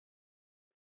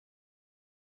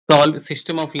Solve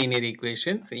system of linear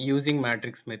equations using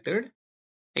matrix method.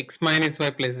 X minus y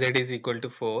plus z is equal to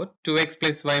 4, 2x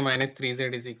plus y minus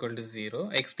 3z is equal to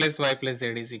 0, x plus y plus z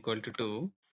is equal to 2.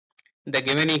 The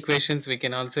given equations we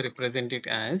can also represent it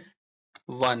as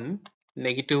 1,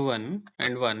 negative 1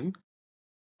 and 1,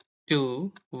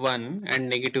 2, 1 and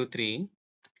negative 3,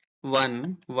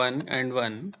 1, 1 and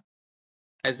 1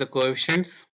 as the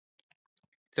coefficients,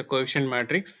 the coefficient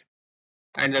matrix,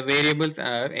 and the variables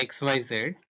are x, y,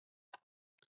 z,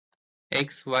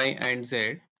 x, y and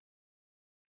z,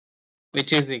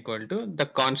 which is equal to, the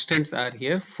constants are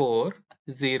here 4,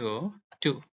 0,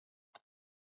 2.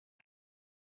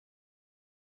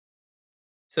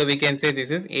 So we can say this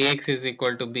is Ax is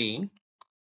equal to B,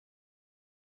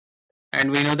 and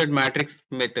we know that matrix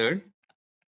method,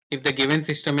 if the given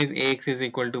system is Ax is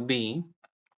equal to B,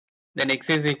 then x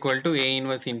is equal to A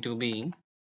inverse into B,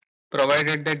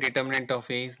 provided the determinant of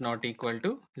A is not equal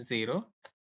to 0,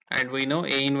 and we know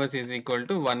A inverse is equal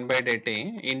to 1 by det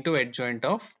A into adjoint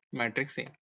of matrix A.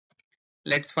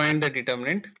 Let's find the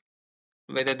determinant,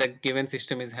 whether the given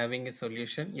system is having a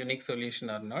solution, unique solution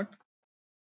or not.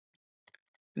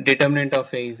 Determinant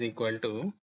of A is equal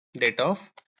to det of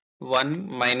 1,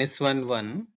 minus 1,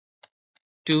 1,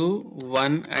 2,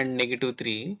 1 and negative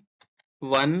 3,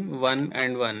 1, 1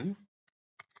 and 1,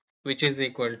 which is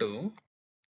equal to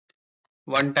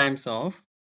 1 times of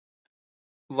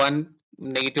 1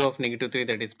 negative of negative 3,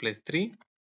 that is plus 3,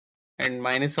 and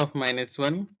minus of minus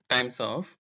 1 times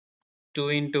of 2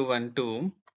 into 1,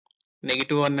 2,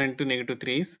 negative 1 into negative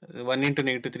 3 is 1 into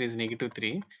negative 3 is negative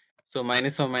 3, so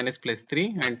minus of minus plus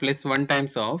 3, and plus 1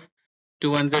 times of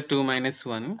 2 ones are 2 minus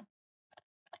 1,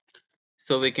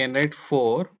 so we can write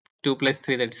 4, 2 plus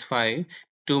 3, that's 5,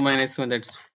 2 minus 1,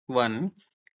 that's 1,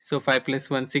 so 5 plus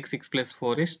 1, 6, 6 plus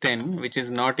 4 is 10, which is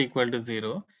not equal to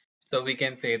 0. So we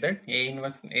can say that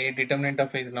A determinant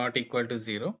of A is not equal to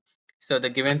 0. So the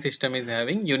given system is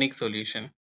having unique solution.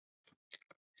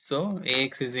 So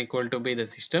Ax is equal to B, the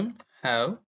system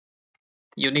have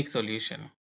unique solution.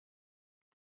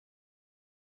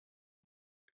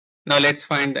 Now let's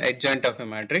find the adjoint of a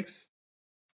matrix.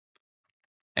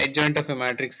 Adjoint of a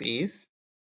matrix is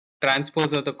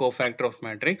transpose of the cofactor of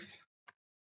matrix.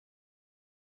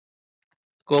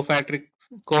 Cofactor,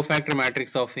 cofactor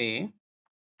matrix of A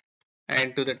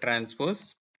and to the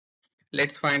transpose.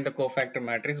 Let's find the cofactor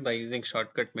matrix by using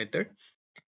shortcut method.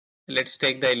 Let's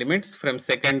take the elements from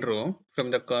second row from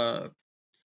the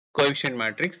coefficient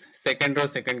matrix, second row,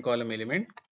 second column element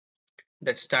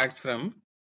that starts from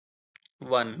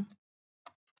 1,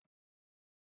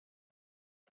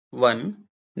 1,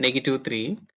 negative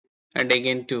 3, and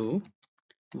again 2,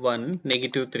 1,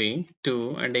 negative 3,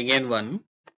 2, and again 1,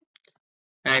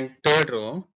 and third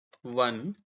row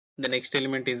 1, the next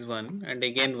element is 1, and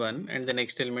again 1, and the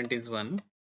next element is 1,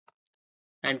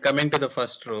 and coming to the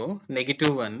first row,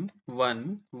 negative 1,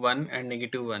 1, 1 and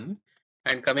negative 1,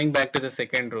 and coming back to the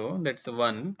second row, that's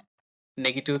 1,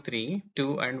 negative 3,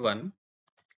 2 and 1.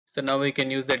 So now we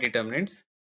can use the determinants.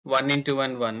 1 into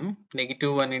 1, 1,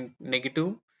 negative 1 in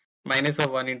negative, minus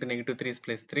of 1 into negative 3 is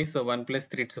plus 3, so 1 plus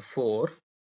 3 it's a 4.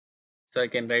 So I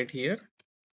can write here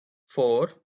 4,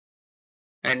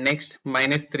 and next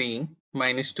minus 3,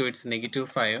 minus 2 it's negative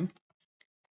 5,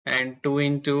 and 2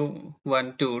 into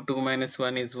 1, 2, 2 minus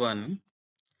 1 is 1,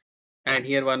 and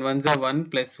here 1 ones are 1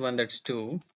 plus 1, that's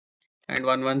 2, and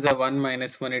 1 ones are 1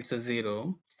 minus 1, it's a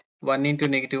 0, 1 into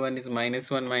negative 1 is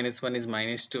minus 1 is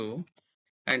minus 2,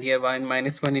 and here 1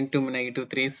 minus 1 into negative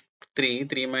 3 is 3,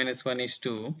 3 minus 1 is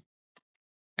 2,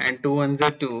 and 2 ones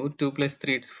are 2, 2 plus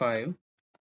 3 it's 5,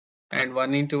 and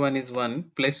 1 into 1 is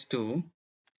 1 plus 2,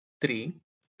 3,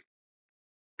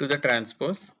 to the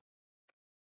transpose.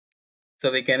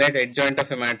 So we can write adjoint of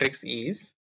a matrix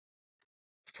is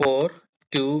 4,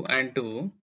 2 and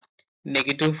 2,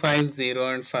 negative 5,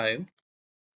 0 and 5,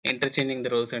 interchanging the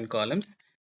rows and columns,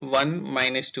 1,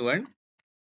 minus 2 and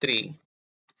 3.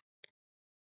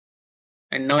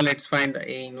 And now let's find the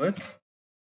A inverse.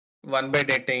 1 by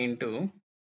det A into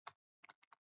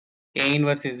A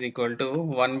inverse is equal to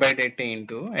 1 by det A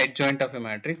into adjoint of a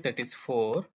matrix, that is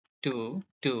 4, 2,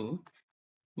 2,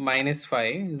 minus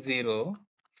 5, 0,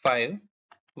 5,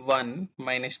 1,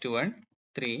 minus 2 and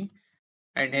 3,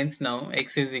 and hence now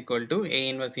x is equal to A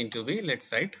inverse into B.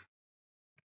 Let's write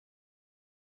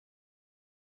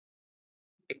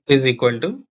x is equal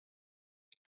to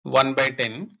 1 by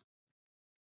 10,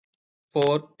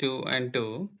 4, 2 and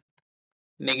 2,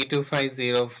 negative 5,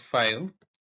 0, 5,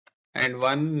 and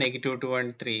 1, negative 2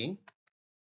 and 3.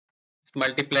 It's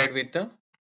multiplied with the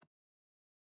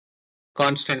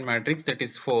constant matrix, that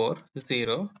is 4,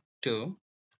 0, 2,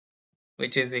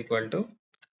 which is equal to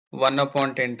 1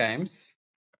 upon 10 times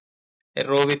a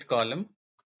row with column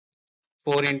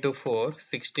 4 into 4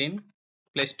 16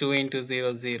 plus 2 into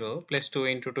 0 0 plus 2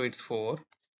 into 2 it's 4.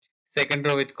 Second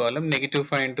row with column negative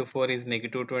 5 into 4 is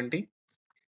negative 20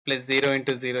 plus 0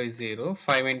 into 0 is 0,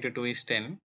 5 into 2 is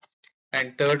 10,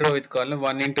 and third row with column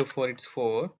 1 into 4 it's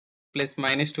 4 plus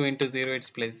minus 2 into 0 it's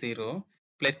plus 0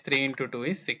 plus 3 into 2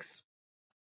 is 6.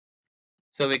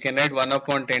 So we can write 1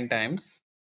 upon 10 times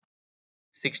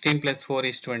 16 plus 4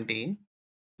 is 20,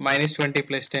 minus 20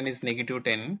 plus 10 is negative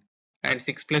 10, and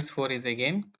 6 plus 4 is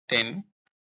again 10.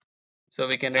 So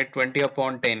we can write 20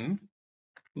 upon 10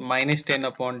 minus 10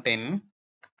 upon 10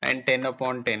 and 10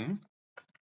 upon 10,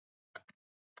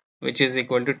 which is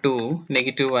equal to 2,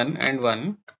 negative 1 and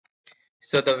 1.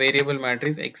 So the variable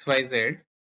matrix x-y-z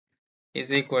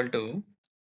is equal to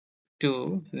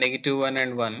 2, negative 1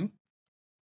 and 1.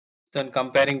 So on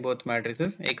comparing both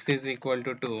matrices, x is equal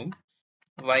to 2,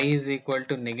 y is equal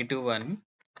to negative 1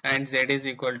 and z is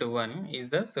equal to 1 is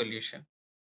the solution.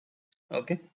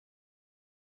 Okay,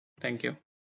 thank you.